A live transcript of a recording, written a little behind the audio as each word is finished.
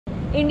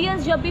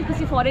Indians जब भी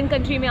किसी फॉरेन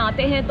कंट्री में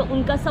आते हैं तो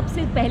उनका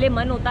सबसे पहले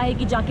मन होता है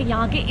कि जाके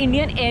यहाँ के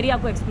इंडियन एरिया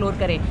को एक्सप्लोर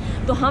करें।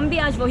 तो हम भी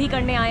आज वही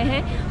करने आए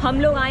हैं।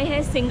 हम लोग आए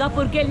हैं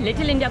सिंगापुर के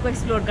लिटिल इंडिया को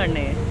एक्सप्लोर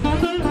करने।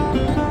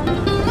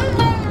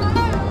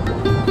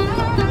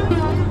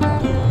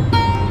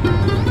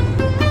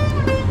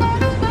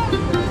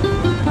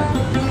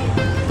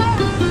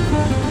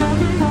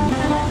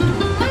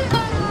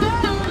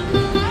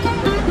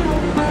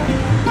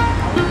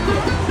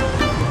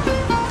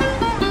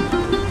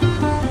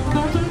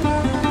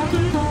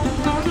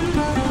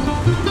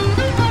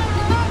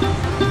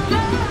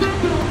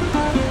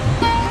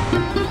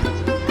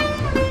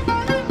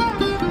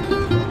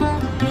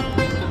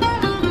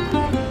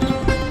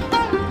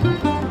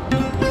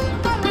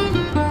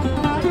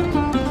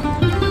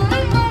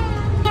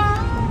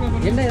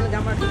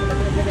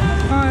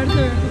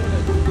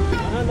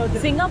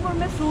 सिंगापुर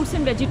में फ्रूट्स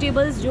एंड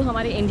वेजिटेबल्स जो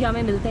हमारे इंडिया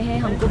में मिलते हैं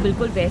हमको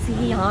बिल्कुल वैसे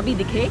ही यहाँ भी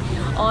दिखे,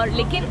 और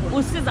लेकिन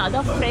उससे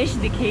ज़्यादा फ्रेश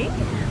दिखे।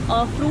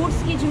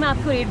 फ्रूट्स की जो मैं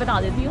आपको रेट बता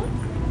देती हूँ,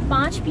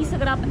 5 पीस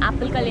अगर आप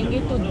एप्पल का लेंगे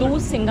तो 2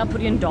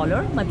 सिंगापुरियन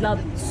डॉलर,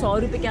 मतलब 100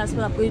 रुपये के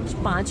आसपास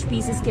आपको 5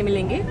 पीस इसके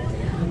मिलेंगे।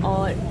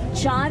 और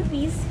 4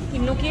 पीस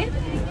किलो के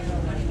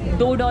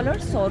 $2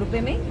 100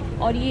 रुपये में।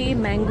 और ये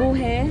मैंगो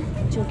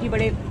है जो कि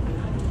बड़े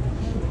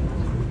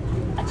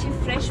अच्छे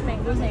फ्रेश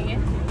मैंगोज हैं। ये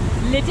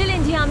लिटिल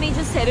इंडिया में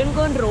जो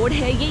सेरनगोन रोड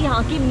है ये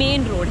यहाँ की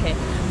मेन रोड है।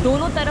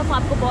 दोनों तरफ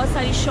आपको बहुत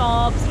सारी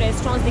शॉप्स,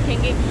 रेस्टोरेंट्स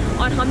दिखेंगे।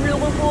 और हम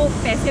लोगों को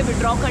पैसे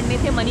विड्रॉ करने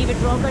थे, मनी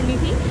विड्रॉ करनी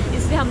थी,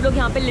 इसलिए हम लोग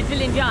यहाँ पे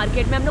लिटिल इंडिया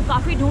आर्केड में, हम लोग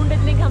काफ़ी ढूंढ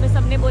रहे थे कि हमें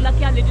सबने बोला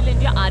कि आप लिटिल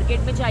इंडिया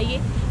आर्केड में चाहिए।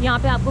 यहाँ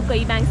पे आपको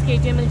कई बैंक्स के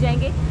ATM मिल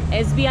जाएंगे।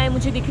 SBI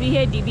मुझे दिख रही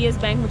है,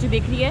 DBS बैंक मुझे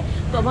दिख रही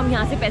है। तो अब हम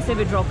यहाँ से पैसे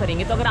विड्रॉ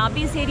करेंगे। तो अगर आप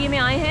भी इस एरिया में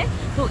आए हैं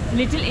तो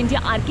लिटिल इंडिया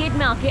आर्केड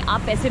में आके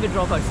आप पैसे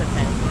विड्रॉ कर सकते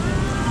हैं।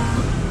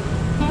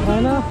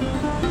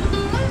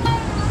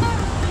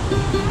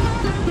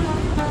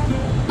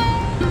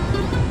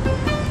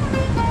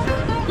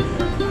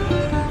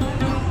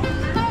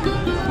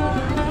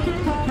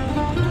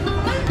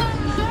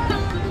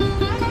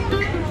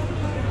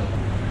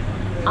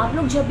 आप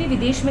लोग जब भी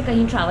विदेश में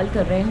कहीं ट्रैवल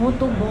कर रहे हो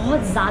तो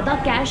बहुत ज़्यादा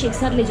कैश एक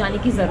साथ ले जाने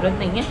की ज़रूरत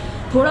नहीं है,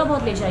 थोड़ा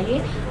बहुत ले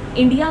जाइए।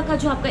 इंडिया का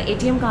जो आपका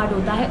ATM कार्ड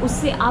होता है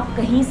उससे आप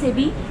कहीं से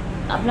भी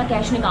अपना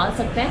कैश निकाल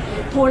सकते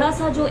हैं। थोड़ा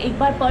सा जो एक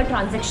बार पर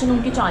ट्रांजैक्शन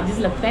उनके चार्जेस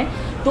लगते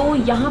हैं, तो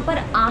यहाँ पर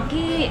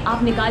आके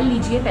आप निकाल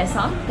लीजिए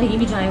पैसा, कहीं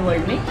भी जाएं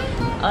वर्ल्ड में,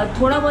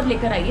 थोड़ा बहुत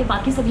लेकर आइए,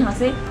 बाकी सब यहाँ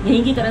से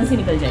यहीं की करेंसी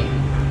निकल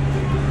जाएगी।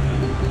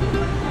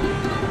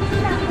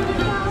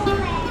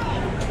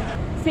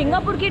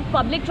 सिंगापुर की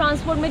पब्लिक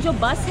ट्रांसपोर्ट में जो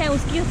बस है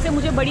उसकी उससे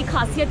मुझे बड़ी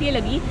खासियत ये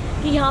लगी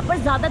कि यहाँ पर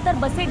ज़्यादातर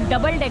बसें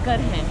डबल डेकर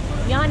हैं।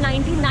 यहाँ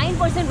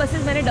 99%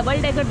 बसेस मैंने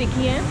डबल डेकर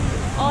देखी हैं।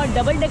 और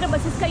डबल डेकर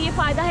बसेस का ये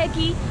फ़ायदा है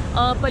कि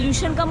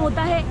पोल्यूशन कम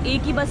होता है।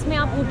 एक ही बस में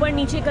आप ऊपर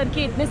नीचे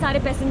करके इतने सारे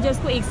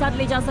पैसेंजर्स को एक साथ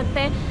ले जा सकते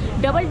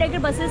हैं। डबल डेकर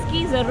बसेस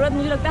की ज़रूरत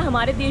मुझे लगता है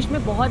हमारे देश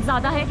में बहुत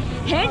ज़्यादा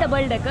है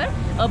डबल डेकर,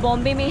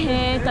 बॉम्बे में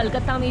है,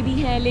 कलकत्ता में भी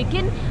है,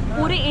 लेकिन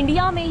पूरे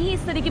इंडिया में ही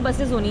इस तरह की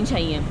बसेस होनी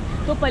चाहिए।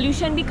 तो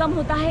पोल्यूशन भी कम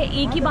होता है,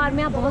 एक ही बार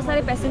में आप बहुत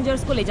सारे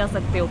पैसेंजर्स को ले जा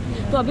सकते हो।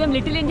 तो अभी हम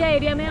लिटिल इंडिया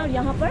एरिया में हैं और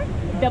यहाँ पर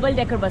डबल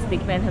डेकर बस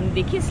हम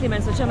देखी, इसलिए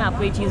मैंने सोचा मैं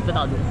आपको ये चीज़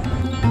बता दूँ।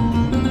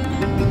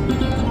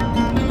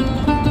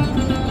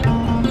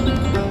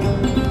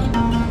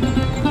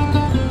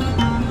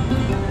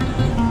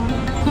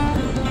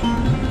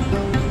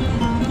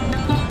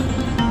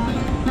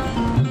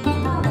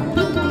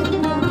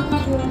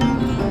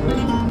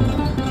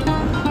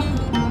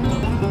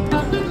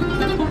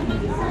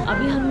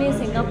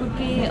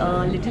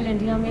 लिटिल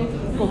इंडिया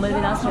में कोमल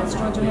विलास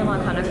रेस्टोरेंट जो है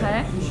वहाँ खाना खाया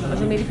है। और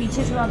जो मेरे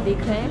पीछे जो आप देख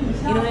रहे हैं,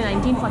 इन्होंने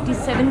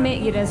 1947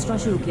 में ये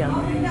रेस्टोरेंट शुरू किया।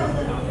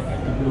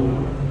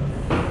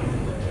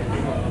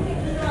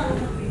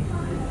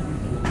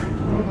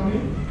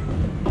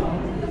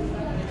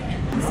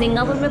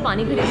 सिंगापुर में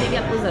पानी खरीदने की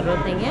आपको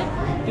ज़रूरत नहीं है,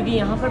 क्योंकि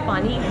यहाँ पर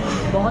पानी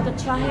बहुत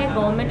अच्छा है,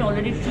 गवर्नमेंट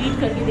ऑलरेडी ट्रीट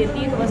करके देती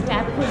है। तो बस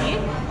टैप खोलिए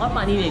और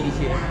पानी ले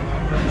लीजिए।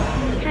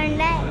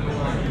 ठंडा है।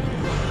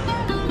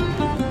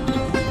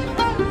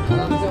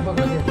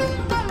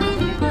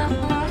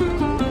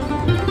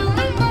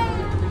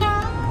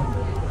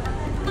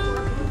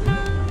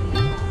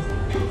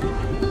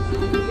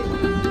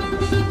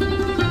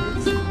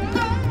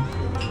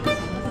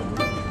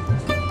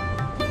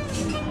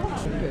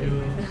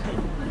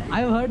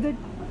 I've heard that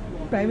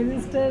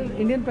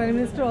Indian Prime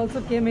Minister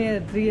also came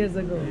here 3 years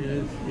ago.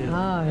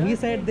 Yes. He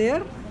sat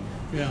there.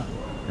 Yeah.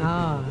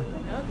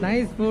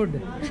 Nice food.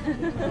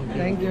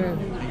 Thank you.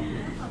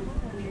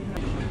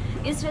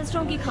 इस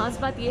रेस्टोरेंट की खास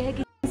बात यह है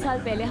कि 3 साल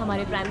पहले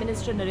हमारे प्राइम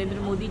मिनिस्टर नरेंद्र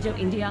मोदी जब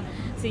इंडिया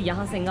से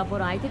यहाँ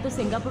सिंगापुर आए थे, तो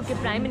सिंगापुर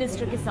के प्राइम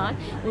मिनिस्टर के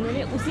साथ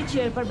उन्होंने उसी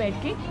चेयर पर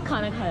बैठ के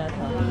खाना खाया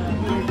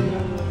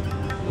था।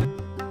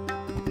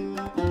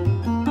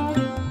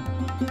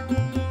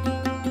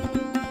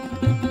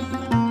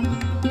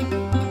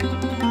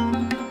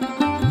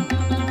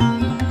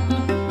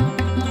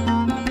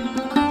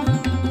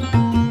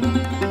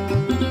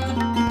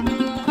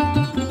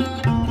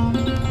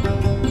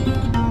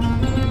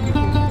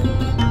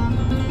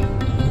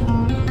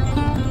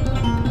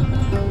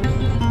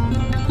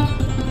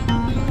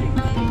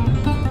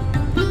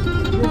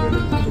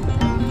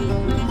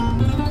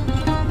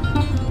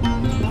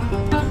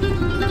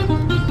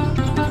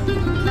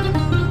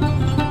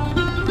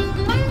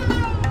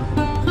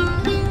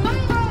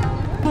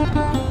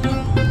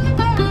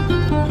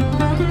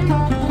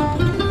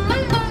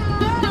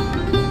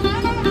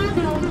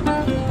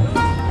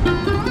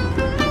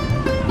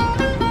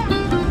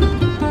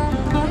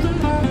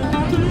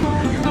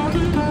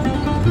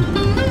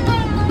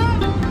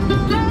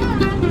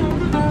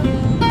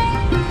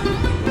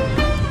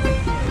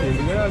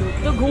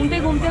 तो घूमते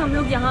घूमते हम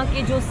लोग यहाँ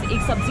के जो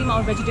एक सब्जी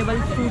और वेजिटेबल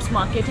फ्रूट्स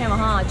मार्केट है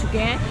वहाँ आ चुके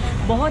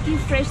हैं। बहुत ही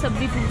फ्रेश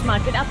सब्जी फ्रूट्स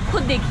मार्केट, आप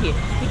खुद देखिए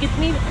कि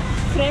कितनी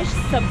फ्रेश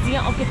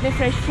सब्जियाँ और कितने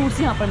फ्रेश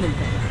फ्रूट्स यहाँ पर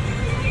मिलते हैं।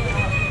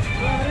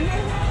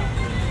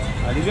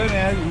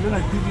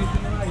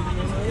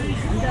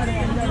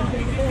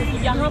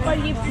 यहाँ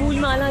पर ये फूल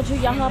माला जो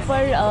यहाँ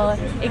पर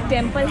एक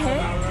टेम्पल है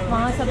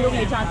वहाँ सब लोग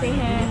ले जाते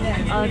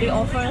हैं, दे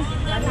ऑफर।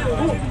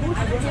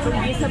 तो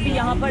ये सब भी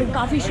यहाँ पर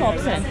काफ़ी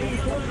शॉप्स हैं।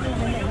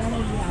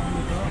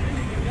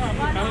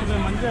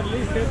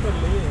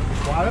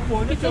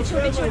 कितने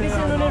छोटे छोटे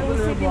से उन्होंने रोज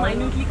से भी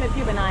माइन्यूटली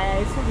करके बनाया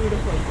है, सो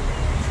ब्यूटीफुल।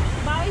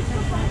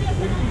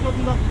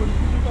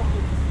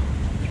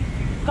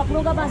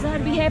 कपड़ों का बाजार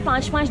भी है,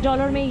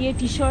 $5 में ये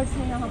टी शर्ट्स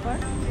हैं यहाँ पर।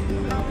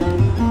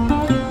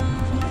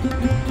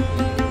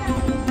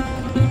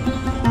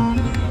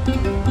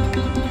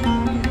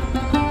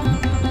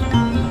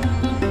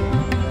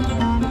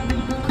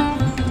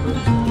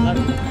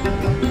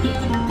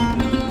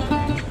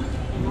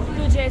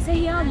 जैसे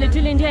ही आप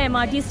little India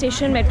MRT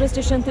station metro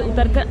station से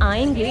उतर कर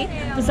आएंगे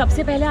तो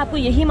सबसे पहले आपको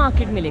यही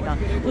मार्केट मिलेगा।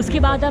 उसके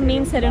बाद आप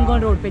मेन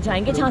सेरंगोन रोड पे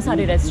जाएंगे जहाँ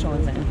सारे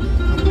रेस्टोरेंट्स हैं।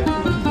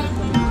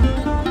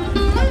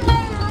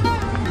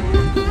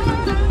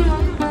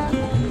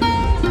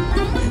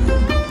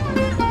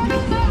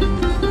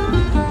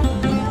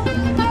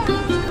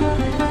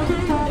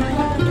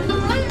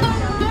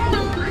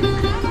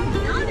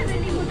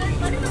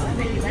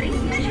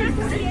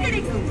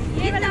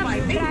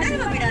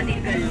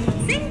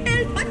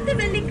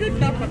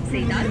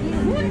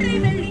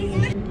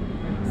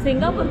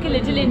 सिंगापुर के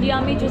लिटिल इंडिया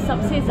में जो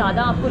सबसे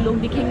ज़्यादा आपको लोग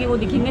दिखेंगे वो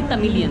दिखेंगे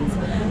तमिलियंस,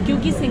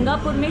 क्योंकि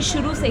सिंगापुर में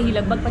शुरू से ही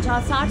लगभग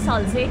 50-60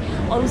 साल से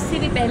और उससे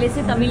भी पहले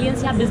से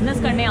तमिलियंस यहाँ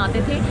बिज़नेस करने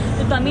आते थे।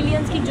 तो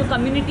तमिलियंस की जो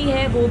कम्युनिटी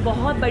है वो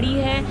बहुत बड़ी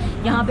है,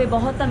 यहाँ पे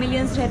बहुत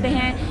तमिलियंस रहते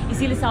हैं,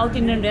 इसीलिए साउथ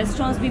इंडियन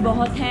रेस्टोरेंट्स भी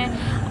बहुत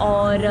हैं।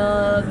 और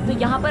तो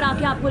यहाँ पर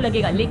आके आपको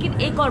लगेगा। लेकिन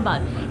एक और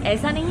बात,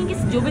 ऐसा नहीं है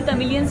कि जो भी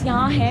तमिलियंस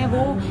यहाँ हैं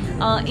वो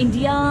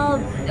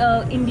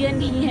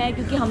इंडियन ही है,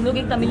 क्योंकि हम लोग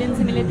एक तमिलियन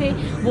से मिले थे,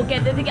 वो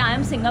कहते थे कि आई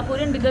एम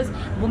सिंगापुरियन बिकॉज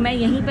वो मैं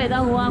यहीं पैदा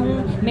हुआ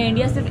हूँ, मैं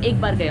इंडिया सिर्फ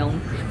एक बार गया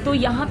हूँ। तो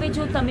यहाँ पे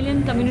जो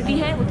तमिलियन कम्युनिटी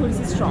है वो थोड़ी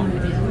सी स्ट्रॉन्ग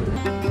है।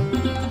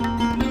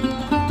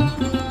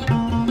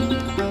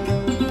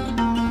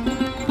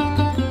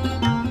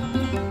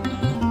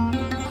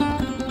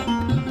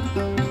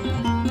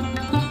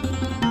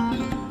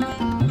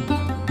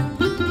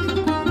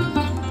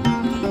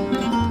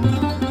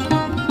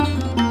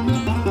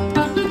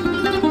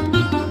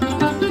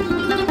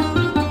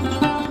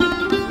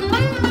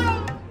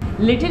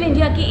 लिटिल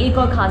इंडिया की एक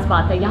और ख़ास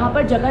बात है, यहाँ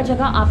पर जगह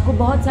जगह आपको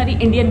बहुत सारी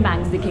इंडियन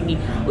बैंक्स दिखेंगी।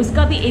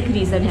 उसका भी एक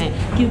रीज़न है,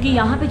 क्योंकि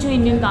यहाँ पे जो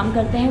इंडियन काम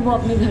करते हैं वो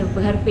अपने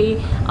घर पे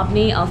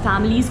अपने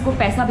फैमिलीज़ को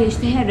पैसा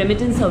भेजते हैं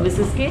रेमिटेंस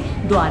सर्विसेज के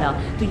द्वारा।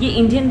 तो ये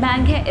इंडियन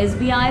बैंक है,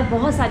 SBI,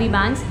 बहुत सारी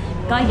बैंक्स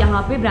का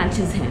यहाँ पे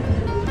ब्रांचेस हैं।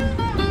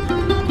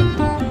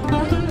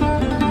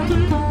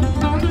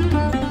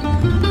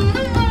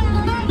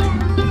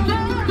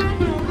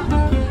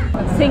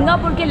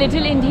 सिंगापुर के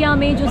लिटिल इंडिया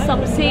में जो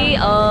सबसे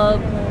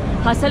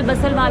हसल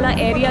बसल वाला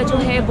एरिया जो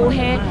है वो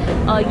है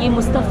ये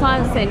मुस्तफ़ा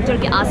सेंटर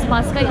के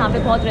आसपास का। यहाँ पे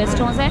बहुत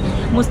रेस्टोरेंट्स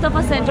हैं।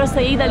 मुस्तफ़ा सेंटर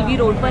सईद अलवी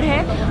रोड पर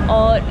है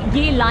और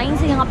ये लाइन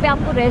से यहाँ पे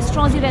आपको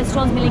रेस्टोरेंट्स ही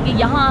रेस्टोरेंट्स मिलेंगे।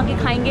 यहाँ आके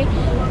खाएंगे,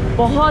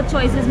 बहुत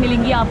चॉइसेस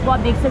मिलेंगी आपको, आप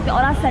देख सकते हैं।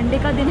 और आज संडे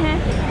का दिन है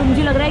तो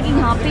मुझे लग रहा है कि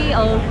यहाँ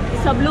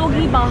पे सब लोग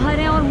ही बाहर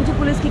हैं और मुझे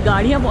पुलिस की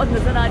गाड़ियाँ बहुत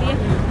नज़र आ रही हैं।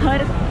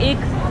 हर एक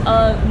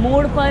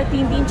मोड़ पर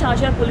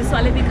 3-4 पुलिस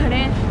वाले भी खड़े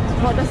हैं,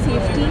 बहुत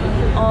सेफ्टी।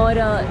 और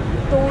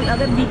तो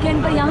अगर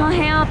वीकेंड पर यहाँ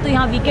हैं आप तो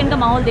यहाँ वीकेंड का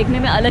माहौल देखने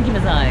में अलग ही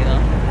मज़ा आएगा।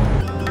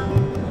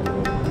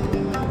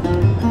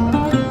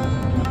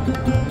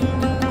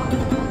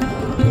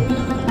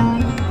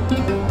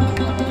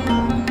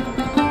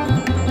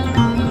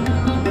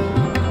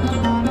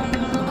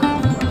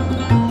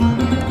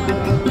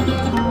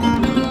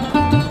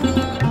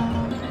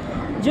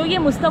 जो ये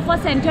मुस्तफ़ा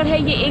सेंटर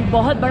है ये एक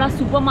बहुत बड़ा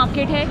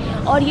सुपरमार्केट है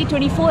और ये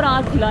 24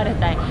 आवर खुला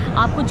रहता है।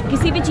 आपको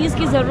किसी भी चीज़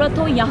की ज़रूरत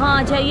हो यहाँ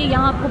आ जाइए,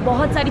 यहाँ आपको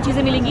बहुत सारी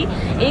चीज़ें मिलेंगी।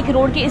 एक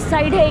रोड के इस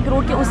साइड है, एक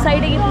रोड के उस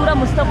साइड है। ये पूरा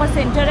मुस्तफ़ा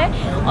सेंटर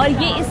है और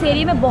ये इस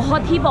एरिया में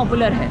बहुत ही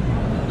पॉपुलर है।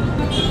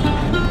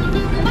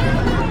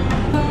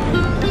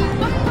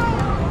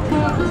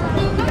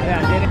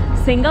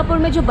 सिंगापुर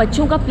में जो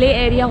बच्चों का प्ले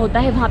एरिया होता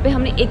है वहाँ पे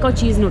हमने एक और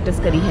चीज़ नोटिस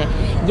करी है।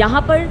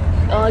 यहाँ पर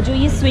जो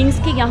ये स्विंग्स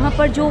के यहाँ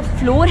पर जो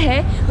फ्लोर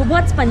है वो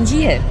बहुत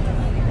स्पंजी है।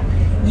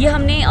 ये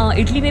हमने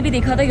इटली में भी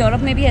देखा था,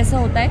 यूरोप में भी ऐसा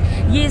होता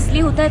है। ये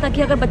इसलिए होता है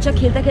ताकि अगर बच्चा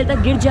खेलता खेलता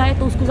गिर जाए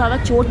तो उसको ज़्यादा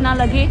चोट ना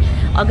लगे।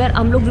 अगर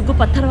हम लोग बिल्कुल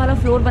पत्थर वाला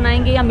फ्लोर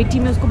बनाएंगे या मिट्टी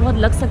में उसको बहुत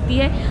लग सकती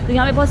है, तो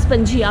यहाँ पे बहुत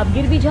स्पंजी है, आप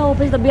गिर भी जाओ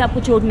फिर तब भी आपको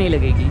चोट नहीं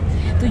लगेगी।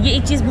 तो ये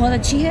एक चीज़ बहुत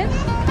अच्छी है।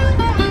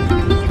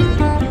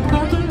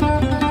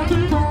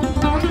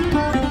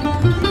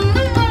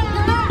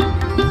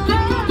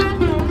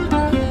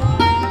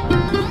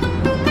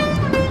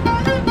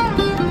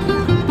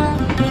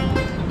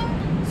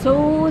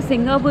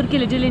 सिंगापुर के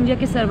लिटिल इंडिया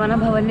के सरवाना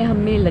भवन में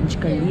हमने लंच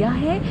कर लिया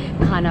है।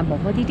 खाना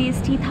बहुत ही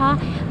टेस्टी था।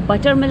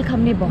 बटर मिल्क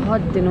हमने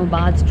बहुत दिनों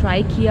बाद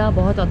ट्राई किया,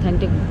 बहुत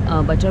ऑथेंटिक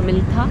बटर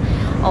मिल्क था।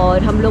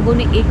 और हम लोगों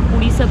ने एक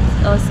पूरी सब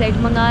सेट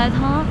मंगाया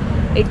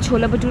था, एक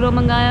छोला भटूरा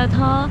मंगाया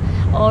था,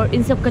 और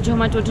इन सब का जो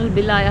हमारा टोटल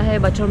बिल आया है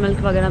बटर मिल्क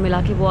वगैरह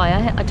मिला के वो आया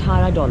है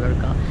 $18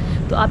 का।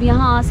 तो आप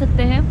यहाँ आ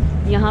सकते हैं।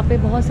 यहाँ पे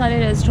बहुत सारे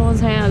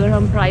रेस्टोरेंट्स हैं, अगर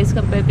हम प्राइस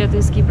कंपेयर करें तो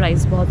इसकी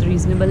प्राइस बहुत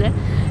रीज़नेबल है।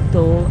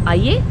 तो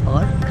आइए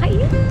और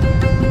खाइए।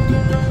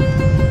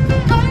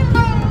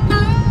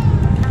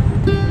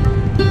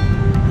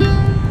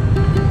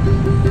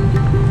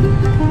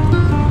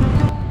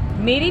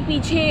 मेरे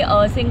पीछे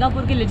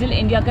सिंगापुर के लिटिल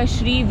इंडिया का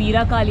श्री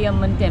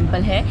वीराकालियम्मन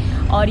टेम्पल है,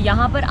 और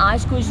यहाँ पर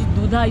आज कुछ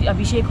दूधा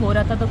अभिषेक हो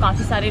रहा था, तो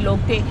काफ़ी सारे लोग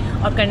थे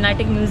और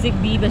कर्नाटक म्यूज़िक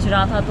भी बज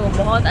रहा था, तो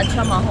बहुत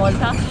अच्छा माहौल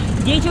था।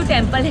 ये जो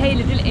टेम्पल है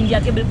लिटिल इंडिया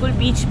के बिल्कुल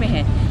बीच में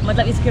है,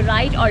 मतलब इसके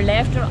राइट और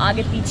लेफ़्ट और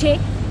आगे पीछे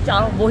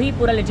चारों वही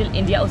पूरा लिटिल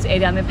इंडिया उस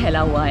एरिया में फैला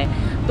हुआ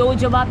है। तो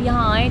जब आप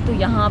यहाँ आएँ तो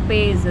यहाँ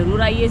पे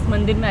ज़रूर आइए, इस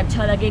मंदिर में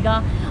अच्छा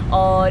लगेगा।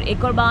 और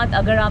एक और बात,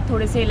 अगर आप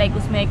थोड़े से लाइक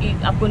उसमें है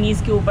कि आपको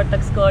नीज़ के ऊपर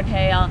तक स्कर्ट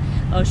है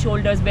या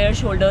शोल्डर्स बेयर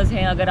शोल्डर्स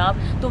हैं अगर आप,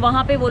 तो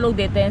वहाँ पे वो लोग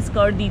देते हैं।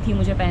 स्कर्ट दी थी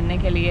मुझे पहनने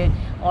के लिए,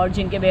 और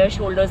जिनके बेयर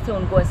शोल्डर्स थे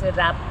उनको ऐसे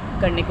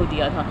रैप करने को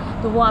दिया था,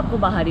 तो वो आपको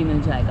बाहर ही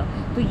मिल जाएगा।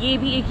 तो ये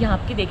भी एक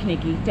यहाँ की देखने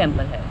की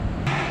टेम्पल है।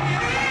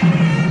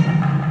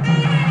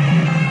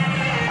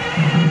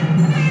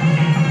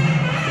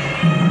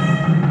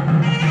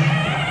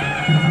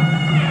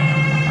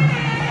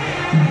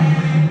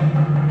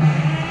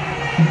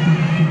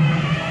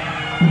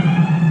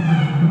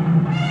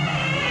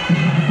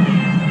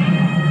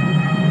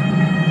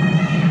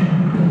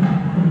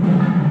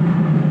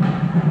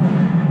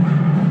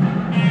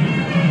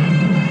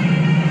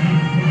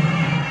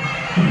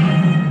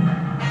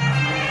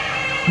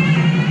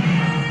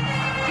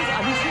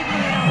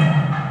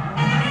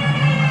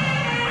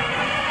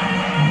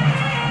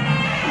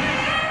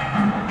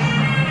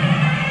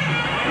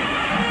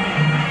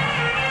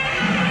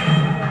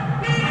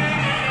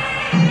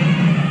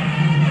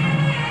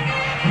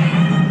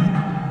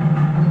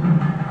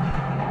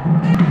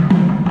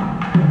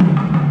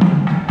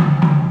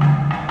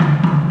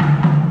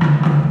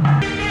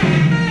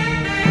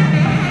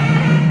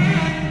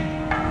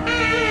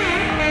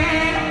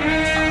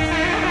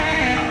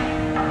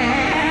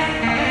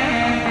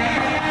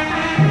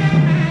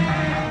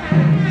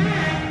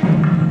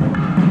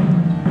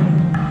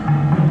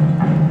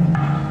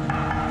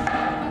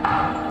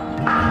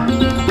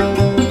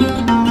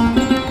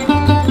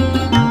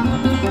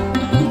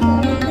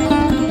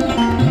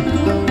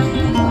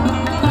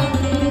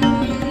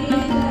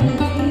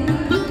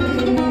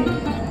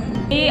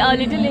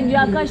 लिटिल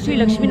इंडिया का श्री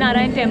लक्ष्मी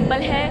नारायण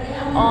टेम्पल है,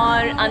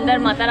 और अंदर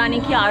माता रानी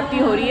की आरती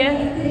हो रही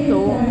है। तो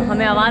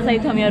हमें आवाज़ आई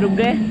तो हम यहाँ रुक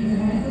गए।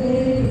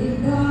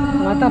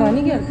 माता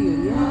रानी की आरती हो रही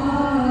है।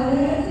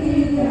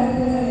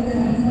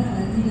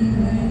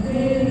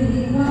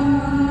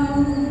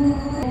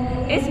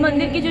 इस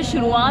मंदिर की जो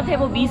शुरुआत है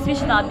वो 20वीं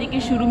शताब्दी के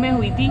शुरू में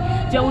हुई थी,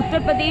 जब उत्तर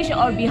प्रदेश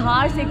और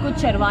बिहार से कुछ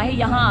चरवाहे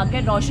यहाँ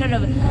आकर रोशन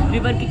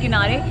रिवर के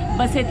किनारे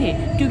बसे थे,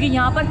 क्योंकि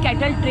यहाँ पर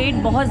कैटल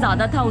ट्रेड बहुत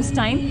ज़्यादा था उस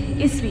टाइम,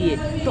 इसलिए।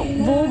 तो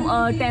वो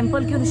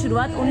टेम्पल की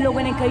शुरुआत उन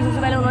लोगों ने करी।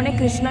 सबसे पहले उन्होंने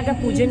कृष्णा का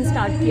पूजन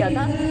स्टार्ट किया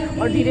था,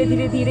 और धीरे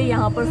धीरे धीरे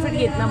यहाँ पर फिर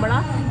ये इतना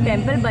बड़ा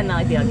टेम्पल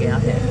बना दिया गया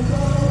है।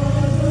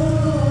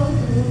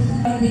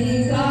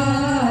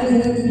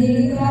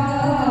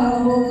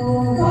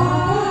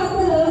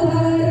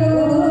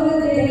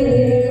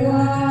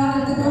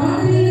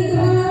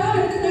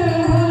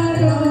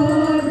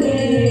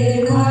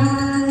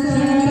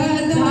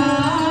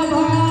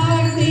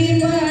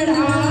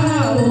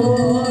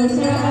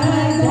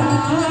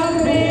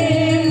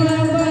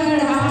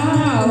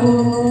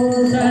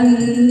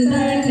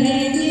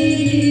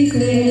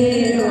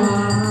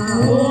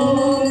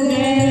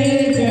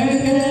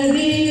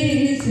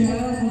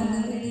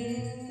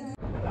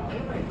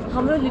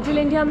 हम लोग लिटिल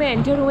इंडिया में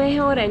एंटर हुए हैं,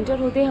 और एंटर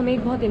होते हमें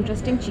एक बहुत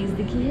इंटरेस्टिंग चीज़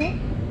दिखी है।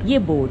 ये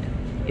बोर्ड,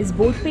 इस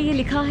बोर्ड पे ये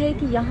लिखा है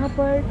कि यहाँ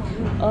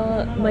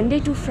पर मंडे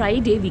टू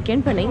फ्राइडे,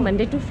 वीकेंड पर नहीं,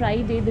 मंडे टू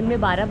फ्राइडे दिन में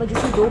 12 बजे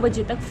से 2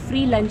 बजे तक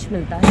फ्री लंच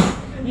मिलता है।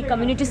 ये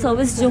कम्युनिटी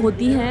सर्विस जो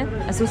होती हैं,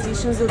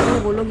 एसोसिएशंस होती हैं,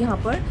 वो लोग यहाँ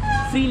पर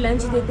फ्री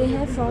लंच देते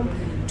हैं फ्रॉम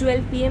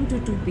 12 PM to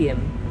 2 PM।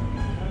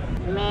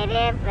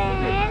 मेरे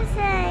पैर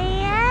सही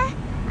है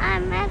और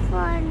मैं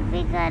फोन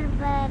भी कर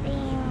पा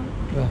रही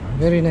हूँ।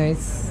 Very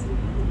nice.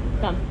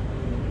 कम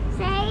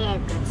सही है,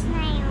 कुछ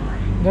नहीं हुआ।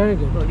 Very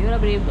good. You are a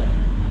brave girl.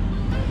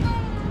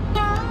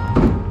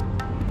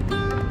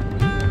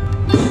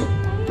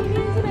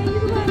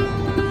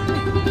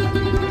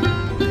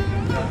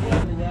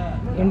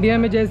 India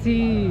में जैसी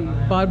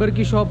बार्बर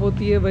की शॉप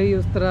होती है वही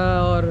उस तरह,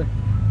 और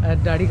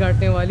दाढ़ी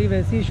काटने वाली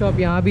वैसी शॉप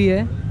यहाँ भी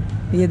है।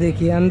 ये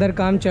देखिए अंदर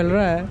काम चल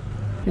रहा है।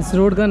 इस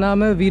रोड का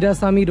नाम है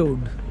वीरासामी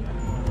रोड।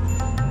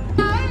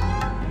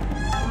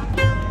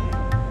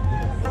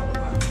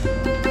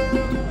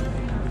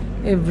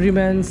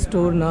 एवरीमैन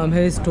स्टोर नाम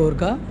है इस स्टोर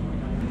का।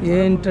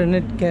 ये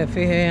इंटरनेट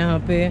कैफ़े है यहाँ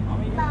पे।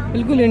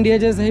 बिल्कुल इंडिया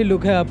जैसा ही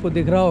लुक है, आपको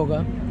दिख रहा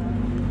होगा।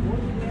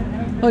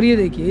 और ये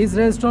देखिए, इस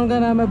रेस्टोरेंट का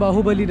नाम है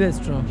बाहुबली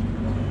रेस्टोरेंट।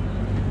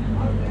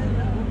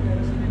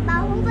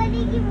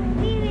 बाहुबली की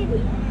मूवी भी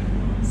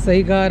थी।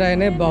 सही कहा राय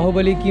ने,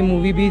 बाहुबली की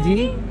मूवी भी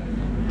थी।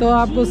 तो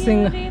आपको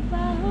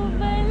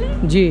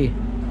जी,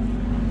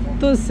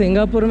 तो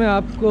सिंगापुर में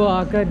आपको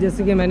आकर,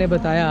 जैसे कि मैंने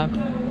बताया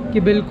कि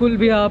बिल्कुल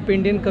भी आप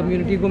इंडियन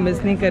कम्युनिटी को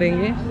मिस नहीं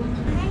करेंगे।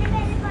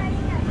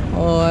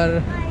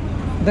 और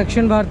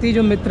दक्षिण भारतीय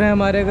जो मित्र हैं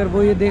हमारे, अगर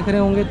वो ये देख रहे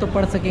होंगे तो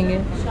पढ़ सकेंगे।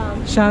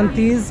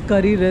 शांतिज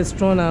करी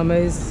रेस्टोरेंट नाम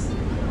है इस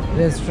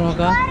रेस्टोरेंट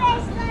का।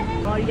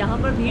 और यहाँ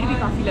पर भीड़ भी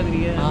काफ़ी लग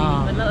रही है।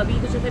 हाँ। मतलब अभी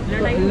कुछ ऐसे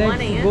डिनर टाइम हुआ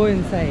नहीं है, गो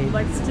इनसाइड।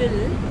 But still.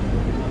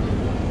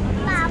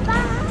 पापा,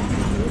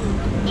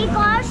 एक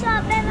और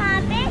शॉप है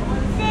वहाँ पे,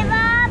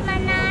 सेवा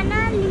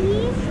बनाना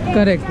लीफ।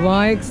 करेक्ट,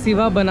 वहाँ एक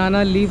सिवा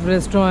बनाना लीफ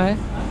रेस्टोरेंट है।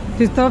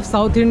 इस तरफ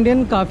साउथ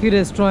इंडियन काफ़ी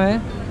रेस्टोरेंट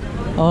हैं,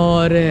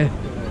 और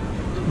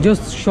जो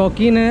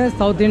शौकीन हैं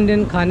साउथ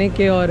इंडियन खाने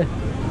के और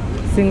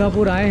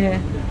सिंगापुर आए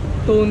हैं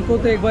तो उनको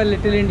तो एक बार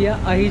लिटिल इंडिया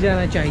आ ही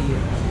जाना चाहिए।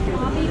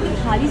 वहाँ पे एक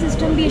थाली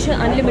सिस्टम भी है,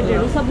 अनलिमिटेड,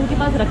 वो सब उनके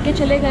पास रख के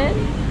चले गए।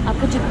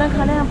 आपको जितना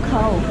खाना है आप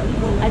खाओ।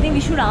 I think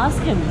we should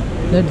ask him.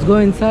 Let's go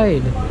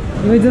inside.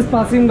 We were just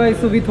passing by,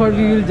 so we thought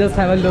we will just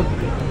have a look.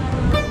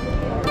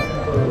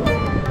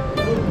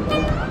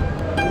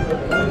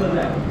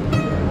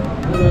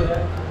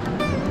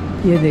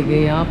 ये देखिए,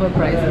 यहाँ पर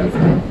प्राइस लिस्ट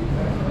है।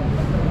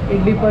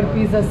 इडली पर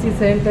पीस 80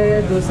 सेंट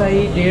है, डोसाई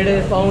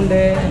 1.5 पाउंड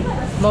है,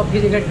 माफ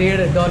कीजिएगा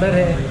 $1.5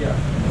 है,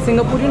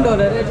 सिंगापुरियन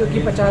डॉलर है, जो कि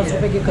 50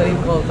 रुपये के करीब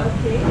का होता है।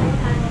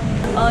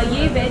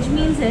 ये वेज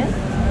मील्स है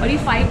और ये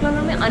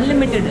 $5 में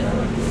अनलिमिटेड है,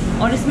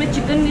 और इसमें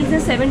चिकन मील्स है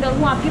 $7।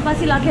 वो आपके पास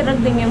ही ला के रख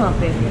देंगे वहाँ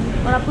पे,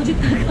 और आपको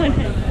जितना खाना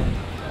है।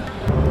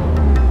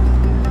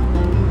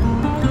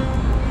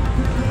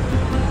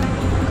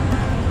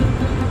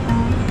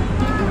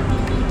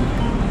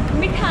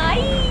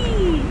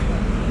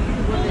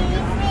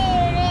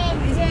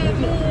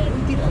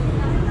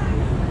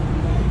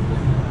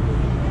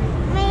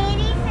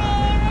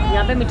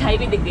 यहाँ पे मिठाई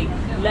भी दिख गई,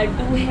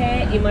 लड्डू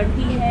है,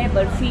 इमरती है,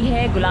 बर्फ़ी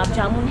है, गुलाब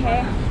जामुन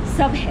है,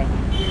 सब है।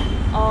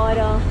 और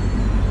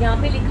यहाँ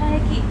पे लिखा है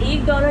कि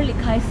 $1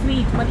 लिखा है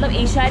स्वीट,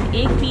 मतलब शायद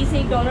एक पीस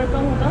 $1 का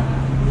होगा,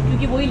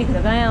 क्योंकि वही लिख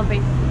रखा है यहाँ पे,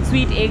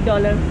 स्वीट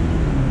 $1।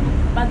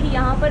 बाकी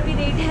यहाँ पर भी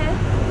रेट है।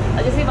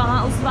 जैसे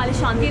वहाँ उस वाले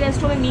शांति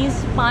रेस्टोरेंट में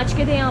मील्स 5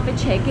 के थे, यहाँ पे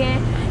 6 के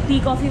हैं। टी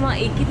कॉफ़ी वहाँ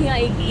 1 की थी, यहाँ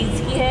 1 ईच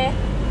की है।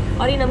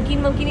 और ये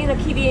नमकीन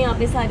रखी हुई है यहाँ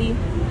पे सारी,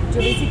 जो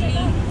बेसिकली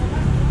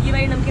ये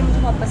वाली नमकीन मुझे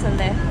बहुत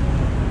पसंद है।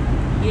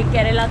 ये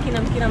केरला की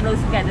नमकीन हम लोग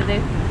उसको कहते थे,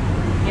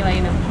 ये वाली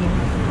नमकीन।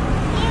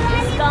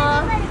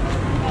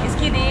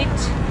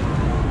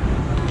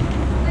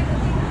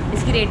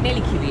 इसकी रेट नहीं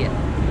लिखी हुई है,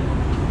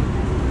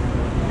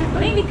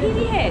 नहीं लिखी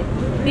हुई है।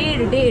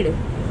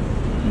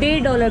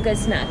 $1.5 का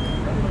स्नैक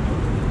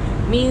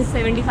मीन्स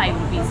 75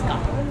 रुपीज़ का।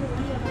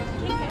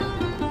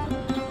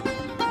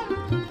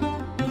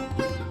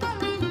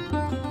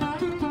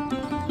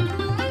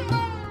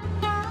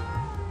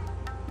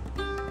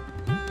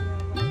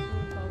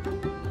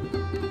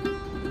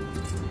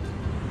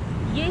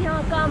 ये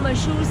यहाँ का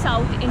मशहूर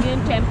साउथ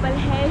इंडियन टेम्पल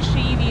है,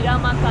 श्री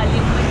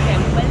वीरामाकालियम्मन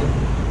टेम्पल।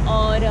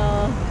 और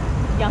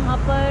यहाँ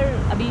पर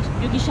अभी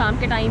क्योंकि शाम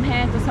के टाइम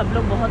है तो सब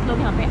लोग, बहुत लोग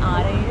यहाँ पे आ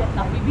रहे हैं,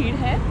 काफ़ी भीड़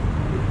है।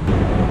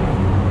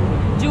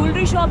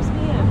 ज्वेलरी शॉप्स भी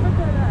हैं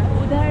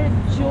उधर,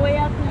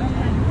 जोया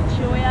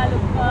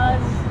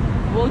लुकास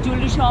वो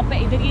ज्वेलरी शॉप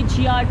है। इधर ये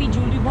GRT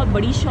ज्वेलरी बहुत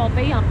बड़ी शॉप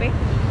है यहाँ पे।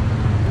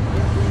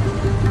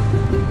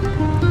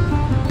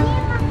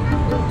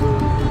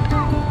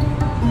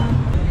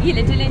 ये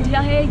लिटिल इंडिया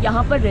है।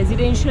 यहाँ पर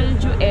रेजिडेंशियल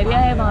जो एरिया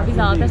है वहाँ भी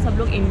ज़्यादातर सब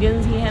लोग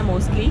इंडियंस ही हैं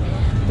मोस्टली।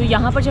 तो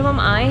यहाँ पर जब हम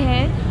आए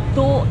हैं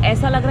तो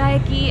ऐसा लग रहा है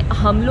कि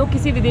हम लोग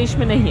किसी विदेश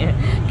में नहीं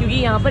हैं, क्योंकि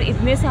यहाँ पर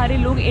इतने सारे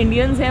लोग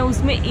इंडियंस हैं,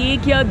 उसमें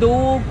 1 या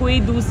 2 कोई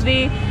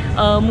दूसरे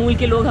मूल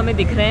के लोग हमें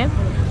दिख रहे हैं।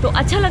 तो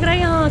अच्छा लग रहा है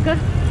यहाँ आकर,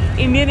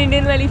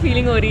 इंडियन वाली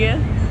फीलिंग हो रही है,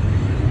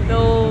 तो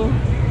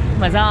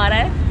मज़ा आ रहा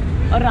है।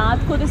 और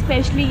रात को तो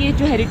स्पेशली ये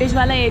जो हेरिटेज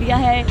वाला एरिया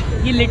है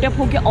ये लिट अप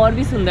होकर और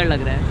भी सुंदर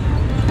लग रहा है।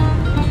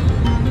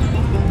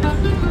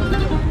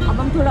 अब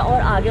हम थोड़ा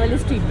और आगे वाली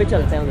स्ट्रीट पे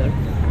चलते हैं। उधर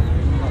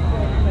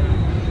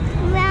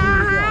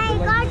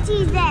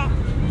चीज़ है,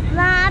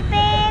 वहाँ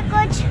पे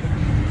कुछ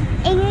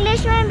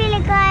इंग्लिश में भी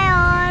लिखा है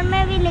और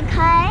में भी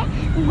लिखा है,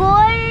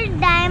 gold,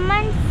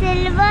 diamond,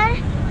 silver,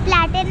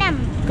 platinum.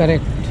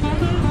 Correct.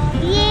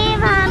 ये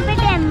वहाँ पे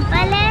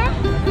टेम्पल है।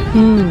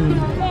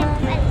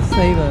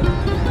 सही बात।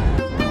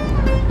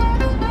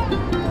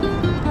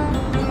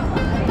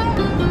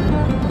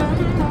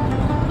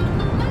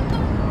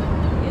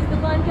 इस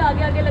दुकान के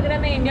आगे लग रहा है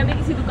मैं इंडिया में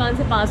किसी दुकान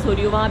से पास हो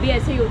रही हूँ। वहाँ भी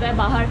ऐसे ही होता है,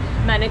 बाहर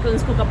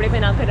मैनेक्विन्स को कपड़े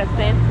पहना कर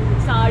रखते हैं,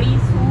 साड़ी,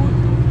 सूट।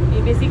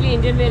 ये बेसिकली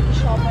इंडियन वेयर की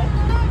शॉप है।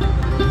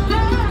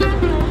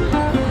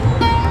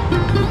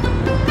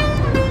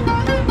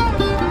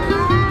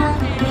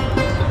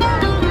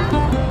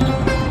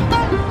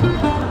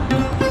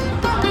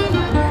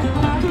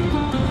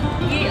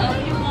 ये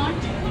you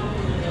want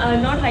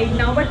not right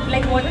now but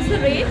like what is the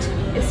rate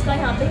इसका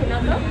यहाँ पे हिना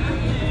का?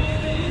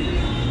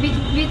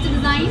 Which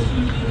design?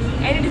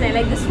 Any design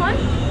like this one?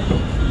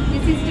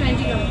 This is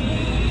 $20.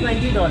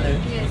 $20.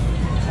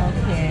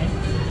 Okay,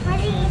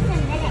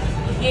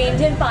 ये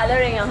इंडियन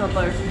पार्लर है यहाँ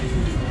पर।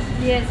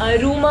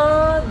 Ruma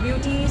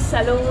beauty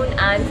salon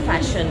and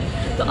fashion.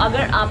 तो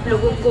अगर आप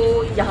लोगों को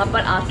यहाँ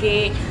पर आके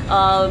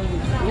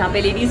यहाँ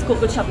पे लेडीज़ को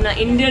कुछ अपना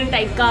इंडियन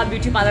टाइप का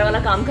ब्यूटी पार्लर वाला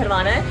काम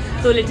करवाना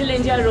है तो लिटिल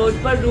इंडिया रोड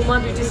पर Ruma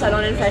beauty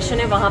salon and fashion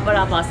है, वहाँ पर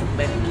आप आ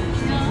सकते हैं।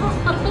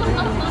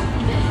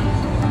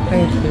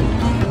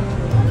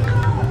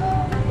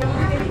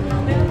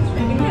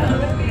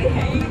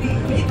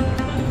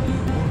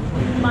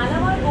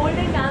 मालाबार गोल्ड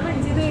एंड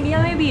डायमंड्स ये तो इंडिया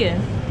में भी है,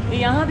 ये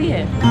यहाँ भी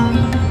है।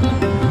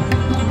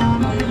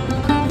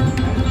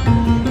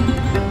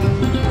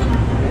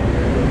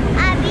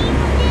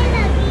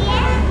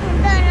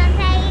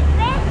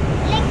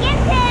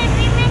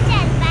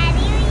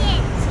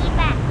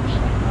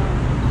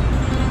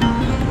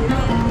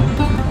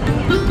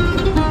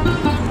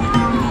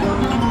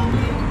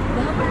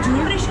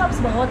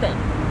 बहुत है।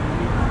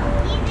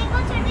 ये देखो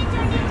छोटे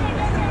छोटे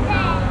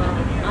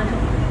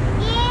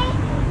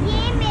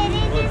ये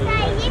मेरे जैसा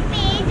ये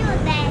पेज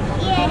होता है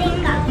इयरिंग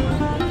का।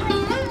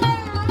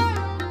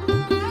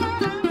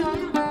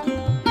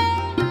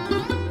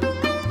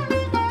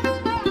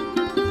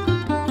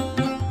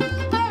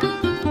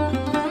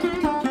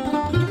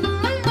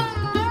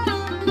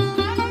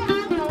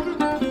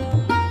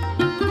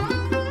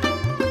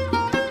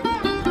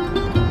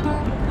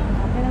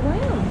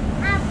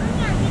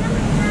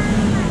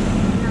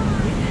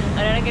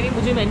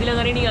 मुझे मेहंदी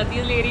लगानी नहीं आती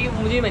है, ले रही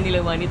मुझे मेहंदी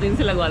लगवानी तो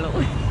इनसे लगवा लो।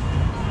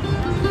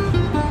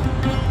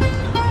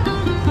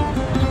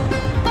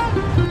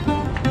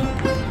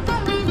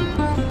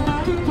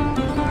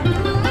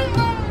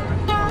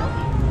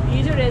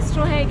 ये जो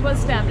रेस्टोरेंट है इट वाज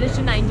एस्टैब्लिश्ड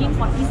इन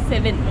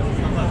 1947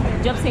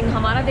 जब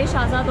हमारा देश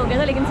आज़ाद हो गया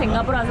था, लेकिन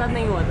सिंगापुर आज़ाद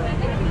नहीं हुआ था।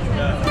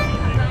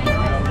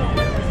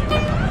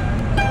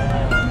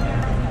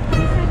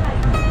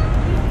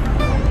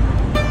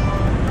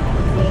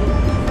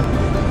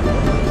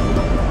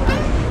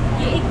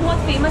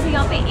 फेमस है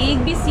यहाँ पे, एक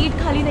भी सीट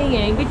खाली नहीं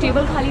है, एक भी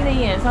टेबल खाली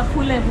नहीं है, सब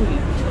फुल है पूरी।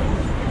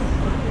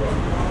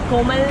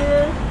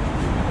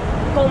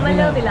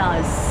 कोमल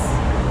विलास।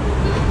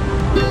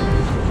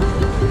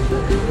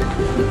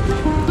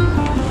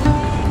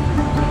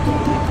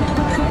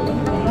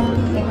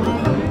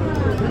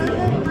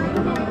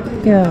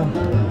 क्या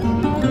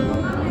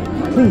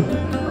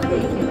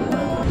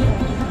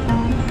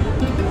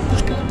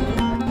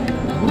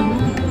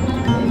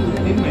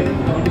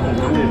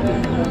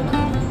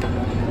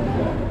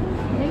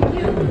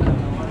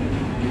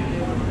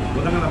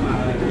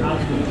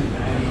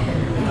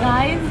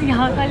गाइस,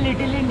 यहाँ का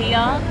लिटिल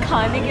इंडिया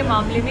खाने के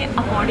मामले में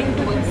according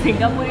to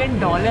Singaporean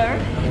dollar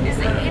is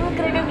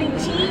incredibly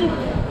cheap.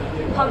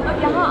 हम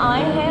लोग यहाँ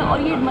आए हैं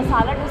और ये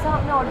मसाला डोसा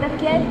हमने ऑर्डर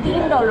किया है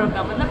 $3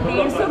 का, मतलब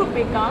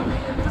 $150 का।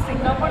 तो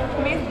सिंगापुर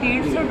में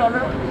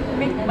 $150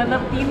 में मतलब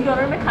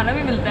 $3 में खाना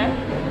भी मिलता है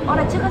और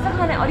अच्छा खासा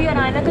खाना है। और ये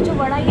अरायना का जो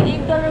वड़ा ये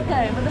 $1 का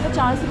है, मतलब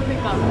 ₹50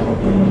 का।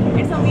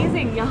 It's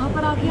amazing. यहाँ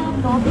पर आके आप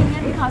नॉर्थ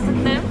इंडियन भी खा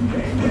सकते हैं।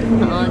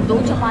 2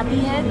 चपाती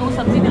है, 2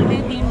 सब्ज़ी मिलती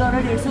है $3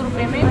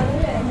 ₹150 में,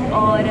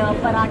 और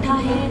पराठा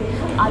है,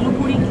 आलू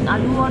पूड़ी,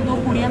 आलू और 2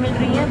 पूड़ियाँ मिल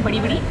रही हैं बड़ी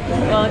बड़ी,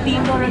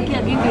 $3 की,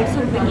 अगेन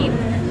 ₹150 की।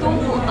 तो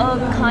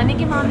खाने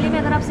के मामले में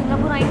अगर आप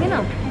सिंगापुर आएंगे ना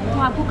तो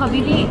आपको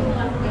कभी भी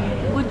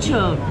कुछ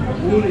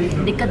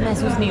दिक्कत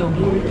महसूस नहीं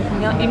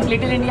होगी। या इन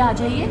लिटिल इंडिया आ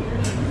जाइए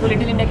तो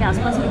लिटिल इंडिया के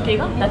आसपास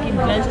रुकेगा ताकि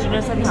लंच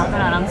डिनर सब यहाँ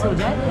पर आराम से हो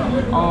जाए,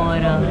 और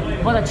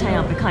बहुत अच्छा है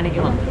यहाँ पे खाने के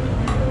वक्त।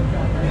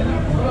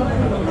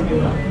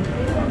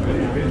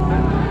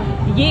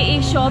 ये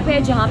एक शॉप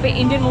है जहाँ पे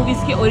इंडियन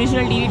मूवीज़ की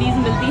ओरिजिनल DVDs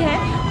मिलती है,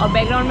 और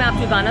बैकग्राउंड में आप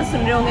जो गाना सुन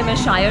रहे होंगे, मैं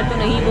शायर तो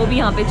नहीं, वो भी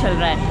यहाँ पे चल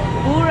रहा है।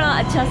 पूरा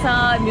अच्छा सा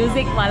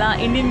म्यूज़िक वाला,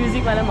 इंडियन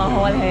म्यूज़िक वाला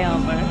माहौल है यहाँ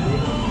पर।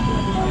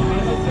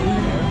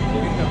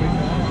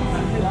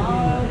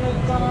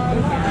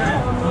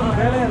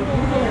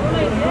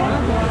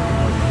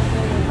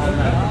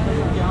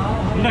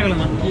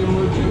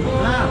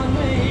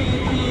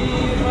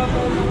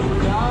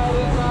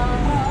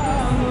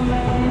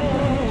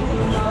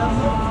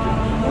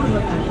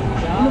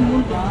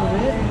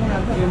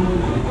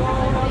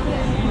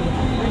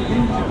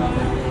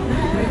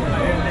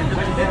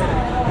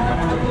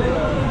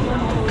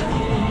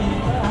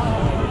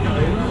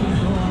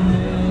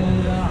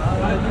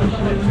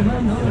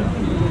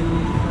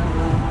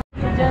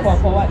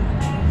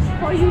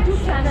 For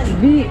YouTube channel.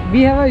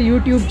 We have a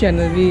YouTube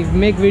channel. We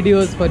make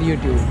videos for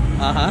YouTube.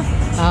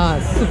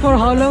 So for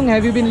how long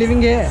have you been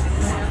living here?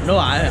 No,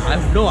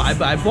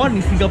 I born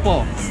in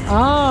Singapore.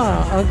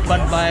 Okay.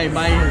 But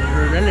my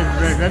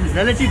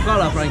relatives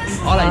all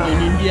are in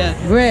India.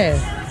 Where?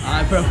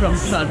 From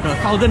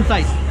southern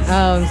side.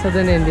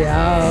 Southern India.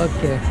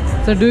 Okay.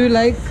 So do you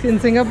like in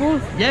Singapore?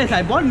 Yes,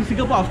 I born in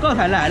Singapore. Of course,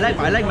 I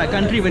like my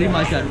country very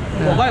much.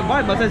 Why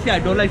must I say I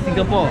don't like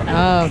Singapore?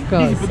 Of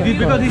course.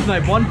 Because this is my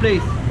born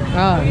place.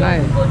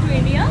 Nice. Go to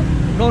India?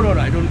 No,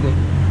 I don't go.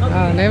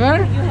 Okay. Never?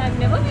 You have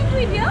never been to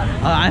India?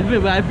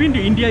 I've been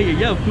to India,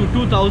 yeah, to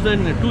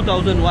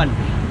 2001.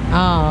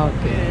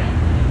 Okay.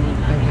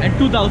 And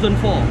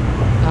 2004.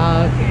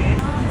 Okay.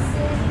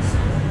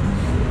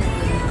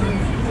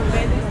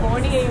 Where this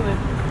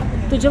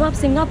तो जब आप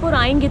Singapore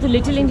आएंगे तो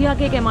little India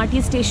के एक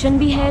MRT station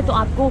भी है, तो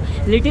आपको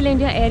लिटिल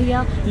इंडिया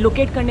एरिया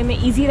लोकेट करने में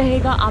इजी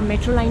रहेगा। आप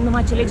मेट्रो लाइन में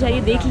वहाँ चले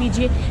जाइए, देख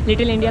लीजिए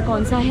लिटिल इंडिया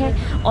कौन सा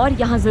है और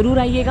यहाँ ज़रूर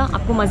आइएगा,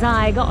 आपको मज़ा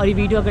आएगा। और ये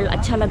वीडियो अगर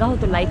अच्छा लगा हो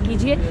तो लाइक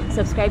कीजिए,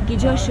 सब्सक्राइब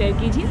कीजिए और शेयर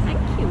कीजिए।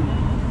 Thank you.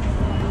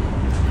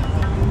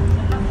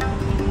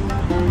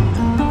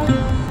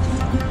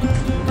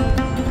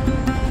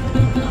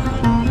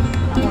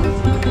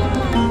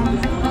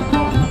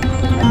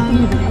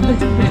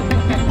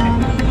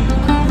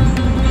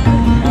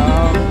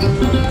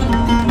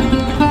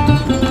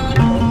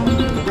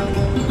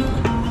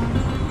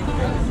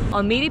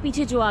 और मेरे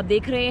पीछे जो आप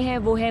देख रहे हैं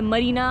वो है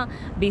मरीना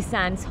बे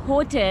सैंड्स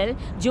होटल,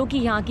 जो कि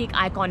यहाँ की एक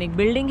आइकॉनिक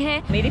बिल्डिंग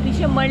है। मेरे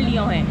पीछे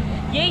मरलियों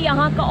हैं, ये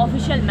यहाँ का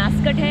ऑफिशियल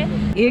मैस्कट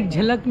है। एक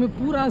झलक में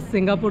पूरा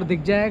सिंगापुर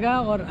दिख जाएगा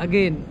और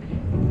अगेन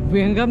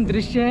विहंगम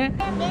दृश्य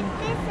है।